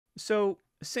So,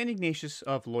 St. Ignatius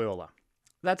of Loyola.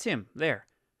 That's him, there.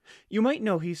 You might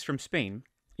know he's from Spain.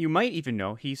 You might even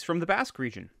know he's from the Basque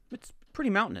region. It's pretty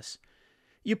mountainous.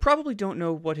 You probably don't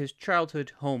know what his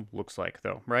childhood home looks like,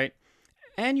 though, right?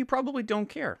 And you probably don't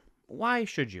care. Why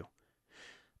should you?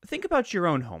 Think about your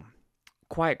own home.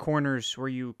 Quiet corners where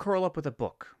you curl up with a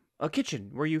book. A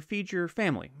kitchen where you feed your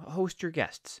family, host your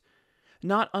guests.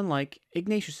 Not unlike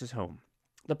Ignatius's home.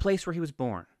 The place where he was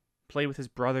born, played with his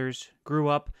brothers, grew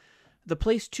up. The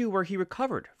place, too, where he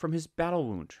recovered from his battle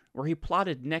wound, where he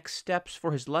plotted next steps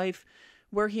for his life,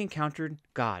 where he encountered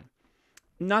God.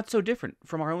 Not so different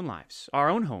from our own lives, our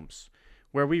own homes,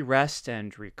 where we rest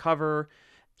and recover,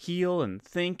 heal and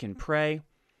think and pray.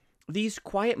 These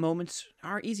quiet moments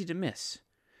are easy to miss.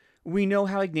 We know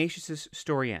how Ignatius's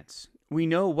story ends. We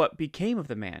know what became of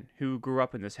the man who grew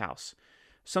up in this house.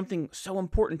 Something so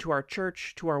important to our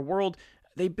church, to our world,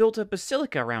 they built a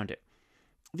basilica around it.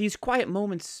 These quiet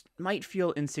moments might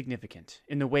feel insignificant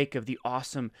in the wake of the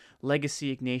awesome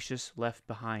legacy Ignatius left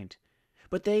behind,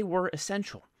 but they were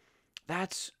essential.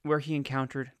 That's where he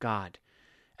encountered God,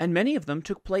 and many of them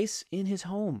took place in his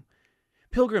home.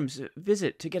 Pilgrims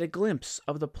visit to get a glimpse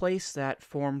of the place that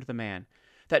formed the man,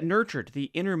 that nurtured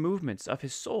the inner movements of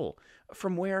his soul,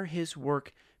 from where his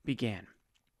work began.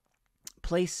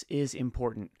 Place is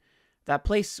important. That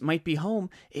place might be home,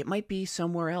 it might be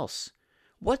somewhere else.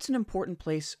 What's an important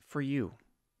place for you?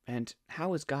 And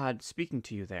how is God speaking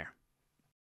to you there?